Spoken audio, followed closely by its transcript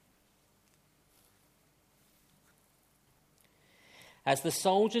As the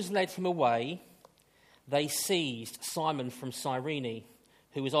soldiers led him away, they seized Simon from Cyrene,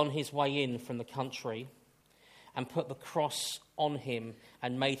 who was on his way in from the country, and put the cross on him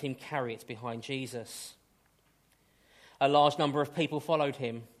and made him carry it behind Jesus. A large number of people followed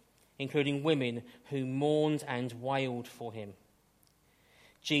him, including women who mourned and wailed for him.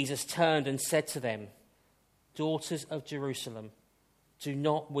 Jesus turned and said to them, "Daughters of Jerusalem, do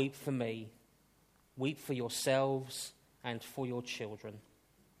not weep for me. Weep for yourselves and for your children.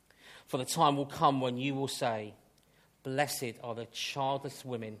 For the time will come when you will say, 'Blessed are the childless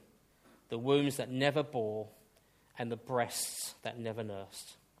women, the wombs that never bore, and the breasts that never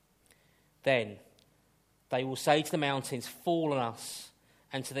nursed.' Then they will say to the mountains, 'Fall on us,'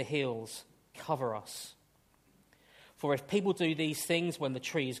 and to the hills, 'Cover us.' For if people do these things when the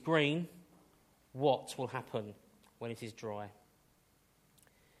tree is green, what will happen when it is dry?"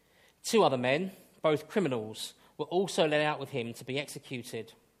 2 other men, both criminals, were also led out with him to be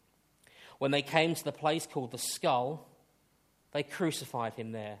executed. When they came to the place called the Skull, they crucified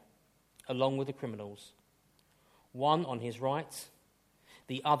him there, along with the criminals, one on his right,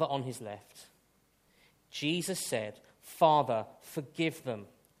 the other on his left. Jesus said, "Father, forgive them,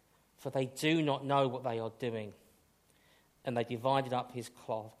 for they do not know what they are doing." And they divided up his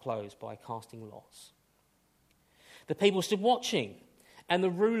clothes by casting lots. The people stood watching, and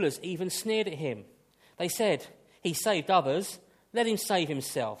the rulers even sneered at him. They said, "He saved others. Let him save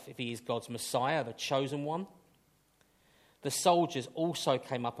himself if he is God's Messiah, the chosen one." The soldiers also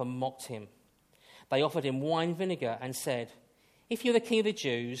came up and mocked him. They offered him wine vinegar and said, "If you're the king of the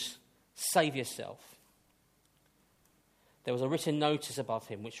Jews, save yourself." There was a written notice above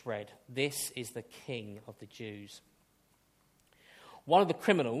him which read, "This is the King of the Jews." One of the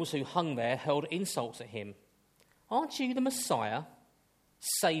criminals who hung there hurled insults at him. "Aren't you the Messiah?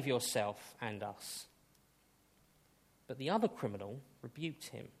 Save yourself and us." But the other criminal rebuked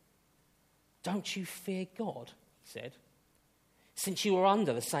him. "Don't you fear God," he said, "since you are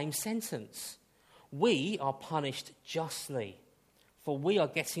under the same sentence. We are punished justly, for we are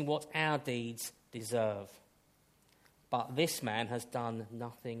getting what our deeds deserve. But this man has done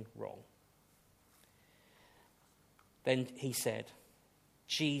nothing wrong." Then he said,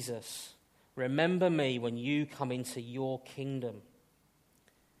 "Jesus, remember me when you come into your kingdom."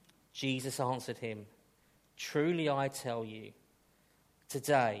 Jesus answered him, "Truly I tell you,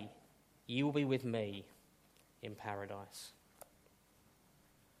 today you will be with me in paradise."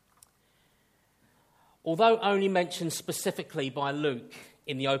 Although only mentioned specifically by Luke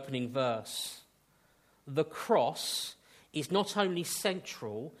in the opening verse, the cross is not only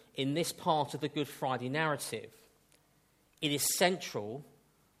central in this part of the Good Friday narrative, it is central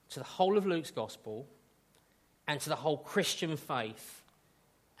to the whole of Luke's gospel and to the whole Christian faith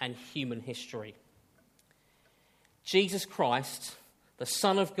and human history. Jesus Christ, the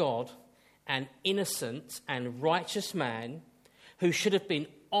Son of God, an innocent and righteous man who should have been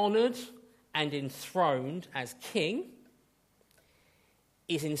honoured and enthroned as king,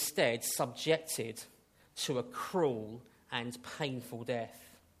 is instead subjected to a cruel and painful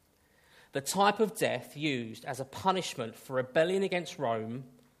death. The type of death used as a punishment for rebellion against Rome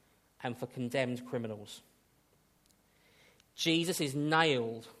and for condemned criminals. Jesus is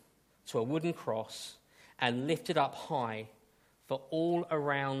nailed to a wooden cross and lifted up high for all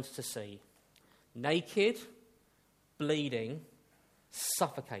around to see, naked, bleeding,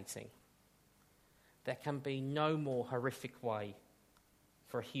 suffocating. There can be no more horrific way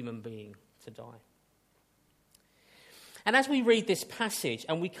for a human being to die. And as we read this passage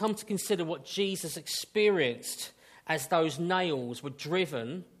and we come to consider what Jesus experienced as those nails were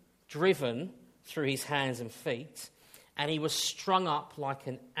driven through his hands and feet, and he was strung up like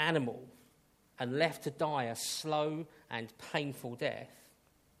an animal and left to die a slow and painful death,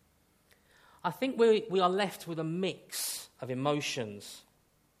 I think we are left with a mix of emotions.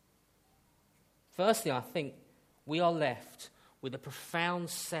 Firstly, I think we are left with a profound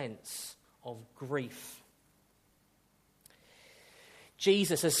sense of grief.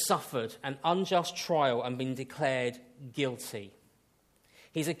 Jesus has suffered an unjust trial and been declared guilty.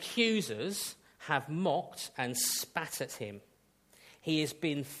 His accusers have mocked and spat at him. He has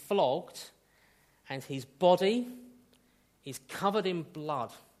been flogged, and his body is covered in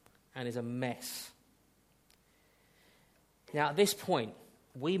blood and is a mess. Now, at this point,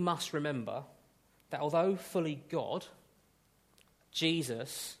 we must remember that although fully God,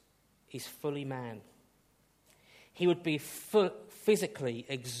 Jesus is fully man. He would be physically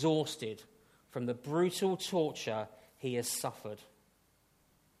exhausted from the brutal torture he has suffered.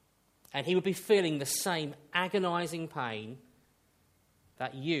 And he would be feeling the same agonizing pain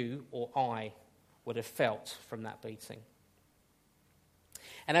that you or I would have felt from that beating.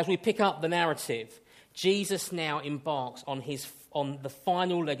 And as we pick up the narrative, Jesus now embarks on the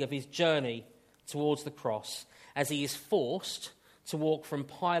final leg of his journey towards the cross, as he is forced to walk from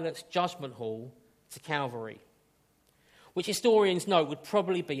Pilate's judgment hall to Calvary, which historians note would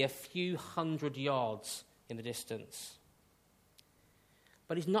probably be a few hundred yards in the distance.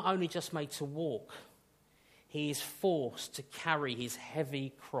 But he's not only just made to walk, he is forced to carry his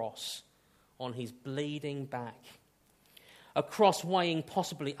heavy cross on his bleeding back, a cross weighing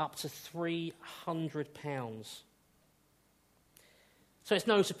possibly up to 300 pounds. So it's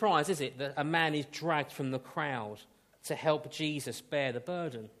no surprise, is it, that a man is dragged from the crowd to help Jesus bear the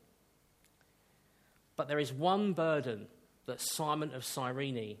burden. But there is one burden that Simon of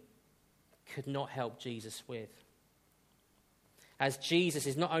Cyrene could not help Jesus with, as Jesus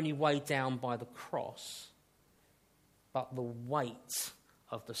is not only weighed down by the cross, but the weight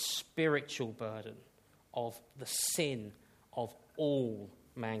of the spiritual burden of the sin of all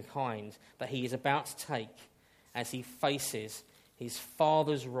mankind that he is about to take as he faces his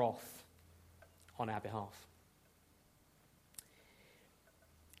Father's wrath on our behalf.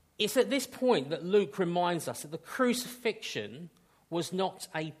 It's at this point that Luke reminds us that the crucifixion was not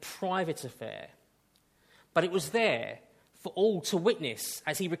a private affair, but it was there for all to witness,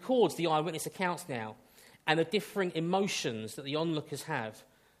 as he records the eyewitness accounts now and the differing emotions that the onlookers have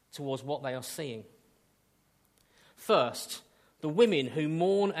towards what they are seeing. First, the women who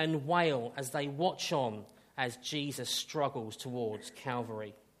mourn and wail as they watch on as Jesus struggles towards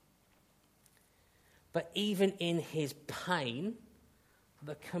Calvary. But even in his pain,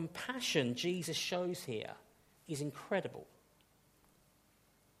 the compassion Jesus shows here is incredible.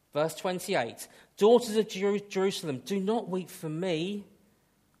 Verse 28, daughters of Jerusalem, do not weep for me.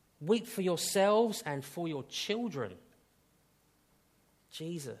 Weep for yourselves and for your children.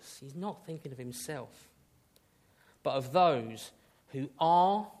 Jesus, he's not thinking of himself, but of those who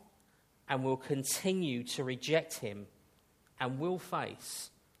are and will continue to reject him and will face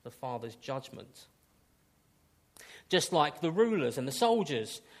the Father's judgment. Just like the rulers and the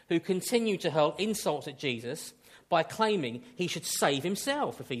soldiers who continue to hurl insults at Jesus by claiming he should save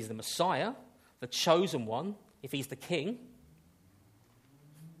himself if he's the Messiah, the chosen one, if he's the king.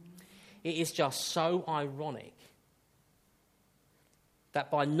 It is just so ironic that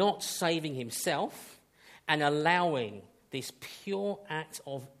by not saving himself and allowing this pure act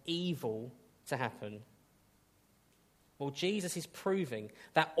of evil to happen, well, Jesus is proving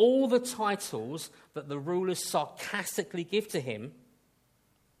that all the titles that the rulers sarcastically give to him,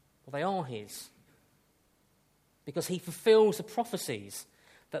 well, they are his. Because he fulfills the prophecies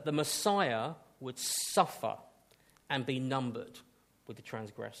that the Messiah would suffer and be numbered with the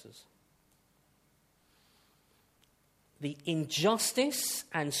transgressors. The injustice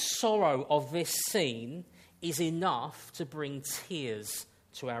and sorrow of this scene is enough to bring tears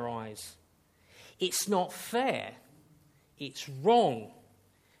to our eyes. It's not fair. It's wrong.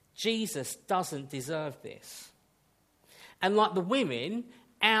 Jesus doesn't deserve this. And like the women,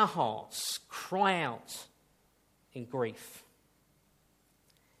 our hearts cry out in grief.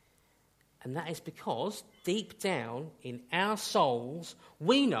 And that is because deep down in our souls,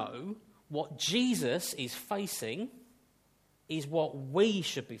 we know what Jesus is facing is what we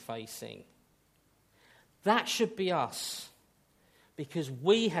should be facing. That should be us, because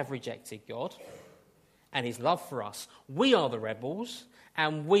we have rejected God and his love for us. We are the rebels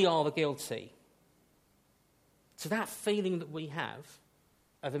and we are the guilty. So that feeling that we have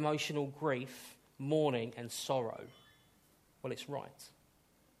of emotional grief, mourning and sorrow, well, it's right.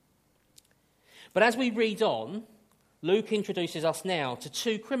 But as we read on, Luke introduces us now to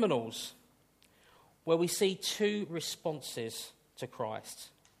two criminals, where we see two responses to Christ.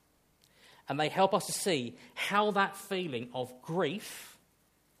 And they help us to see how that feeling of grief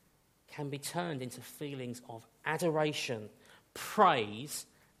can be turned into feelings of adoration, praise,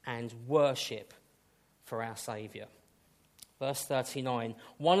 and worship for our Saviour. Verse 39,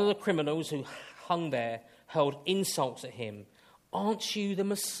 one of the criminals who hung there hurled insults at him. Aren't you the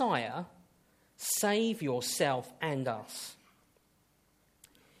Messiah? Save yourself and us.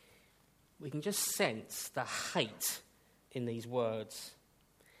 We can just sense the hate in these words.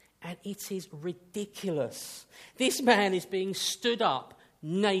 And it is ridiculous. This man is being stood up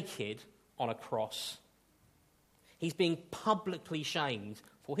naked on a cross. He's being publicly shamed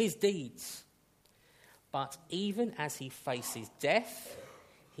for his deeds. But even as he faces death,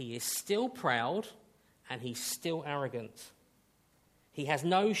 he is still proud and he's still arrogant. He has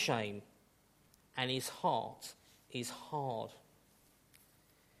no shame and his heart is hard.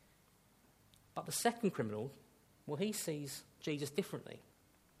 But the second criminal, well, he sees Jesus differently.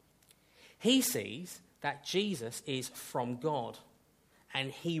 He sees that Jesus is from God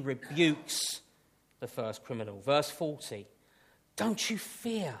and he rebukes the first criminal. Verse 40, don't you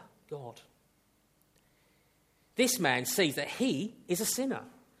fear God. This man sees that he is a sinner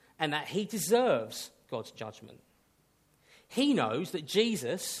and that he deserves God's judgment. He knows that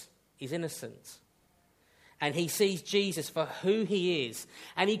Jesus is innocent. And he sees Jesus for who he is.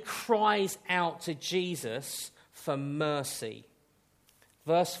 And he cries out to Jesus for mercy.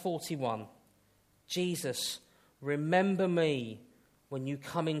 Verse 41, Jesus, remember me when you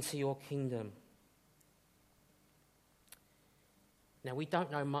come into your kingdom. Now, we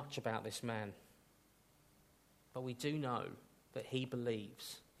don't know much about this man, but we do know that he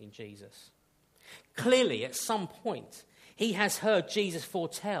believes in Jesus. Clearly, at some point, he has heard Jesus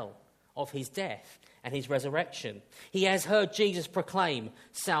foretell of his death and his resurrection. He has heard Jesus proclaim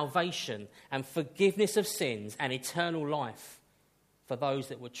salvation and forgiveness of sins and eternal life for those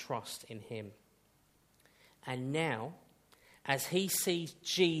that would trust in him. And now, as he sees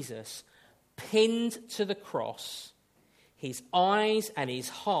Jesus pinned to the cross, his eyes and his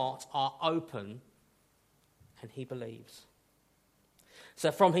heart are open and he believes.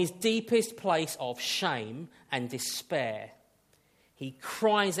 So from his deepest place of shame and despair, he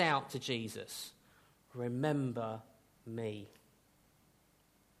cries out to Jesus, remember me.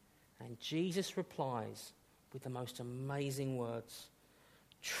 And Jesus replies with the most amazing words,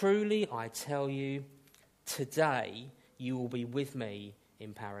 truly I tell you, today you will be with me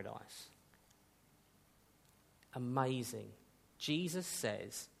in paradise. Amazing. Jesus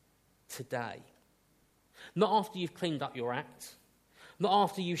says, today. Not after you've cleaned up your act, not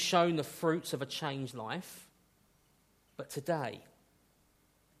after you've shown the fruits of a changed life, but today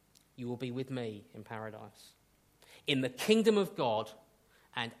you will be with me in paradise, in the kingdom of God,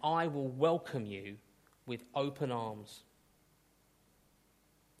 and I will welcome you with open arms.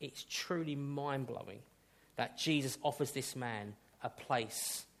 It's truly mind-blowing that Jesus offers this man a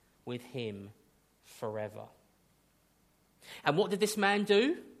place with him forever. And what did this man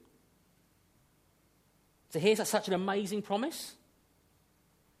do to hear such an amazing promise?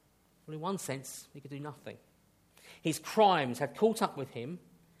 Well, in one sense, he could do nothing. His crimes had caught up with him,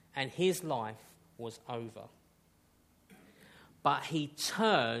 and his life was over. But he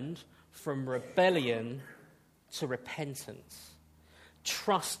turned from rebellion to repentance,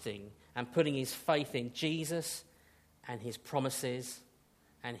 trusting and putting his faith in Jesus and his promises,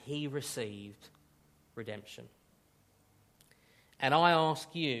 and he received redemption. And I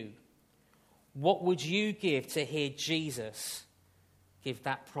ask you, what would you give to hear Jesus give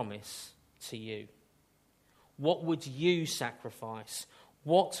that promise to you? What would you sacrifice?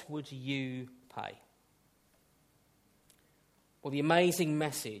 What would you pay? Well, the amazing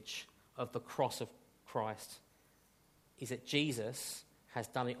message of the cross of Christ is that Jesus has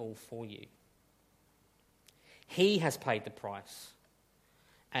done it all for you. He has paid the price,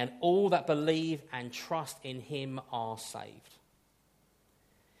 and all that believe and trust in him are saved.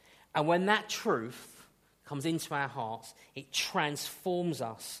 And when that truth comes into our hearts, it transforms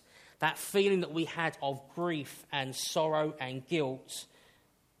us. That feeling that we had of grief and sorrow and guilt,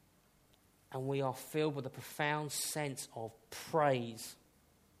 and we are filled with a profound sense of praise.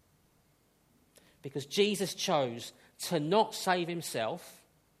 Because Jesus chose to not save himself,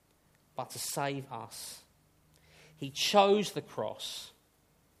 but to save us. He chose the cross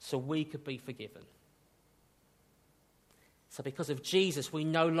so we could be forgiven. So because of Jesus, we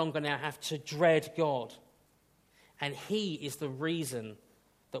no longer now have to dread God. And he is the reason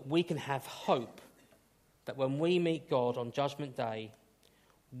that we can have hope that when we meet God on Judgment Day,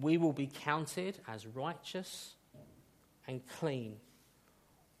 we will be counted as righteous and clean,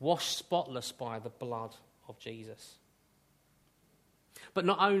 washed spotless by the blood of Jesus. But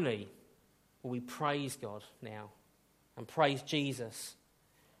not only will we praise God now and praise Jesus,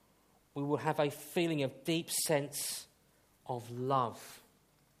 we will have a feeling of deep sense of love.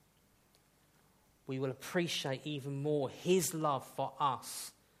 We will appreciate even more his love for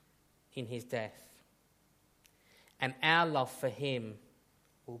us in his death. And our love for him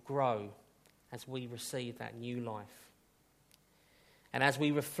will grow as we receive that new life. And as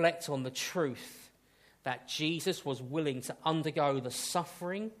we reflect on the truth that Jesus was willing to undergo the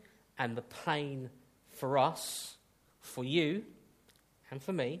suffering and the pain for us, for you, and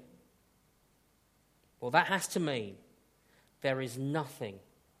for me, well, that has to mean there is nothing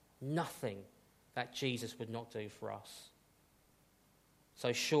that Jesus would not do for us.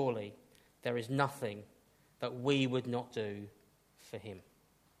 So surely there is nothing that we would not do for him.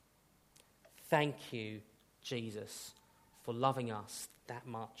 Thank you, Jesus, for loving us that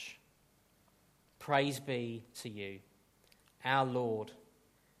much. Praise be to you, our Lord,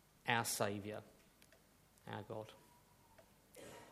 our Saviour, our God.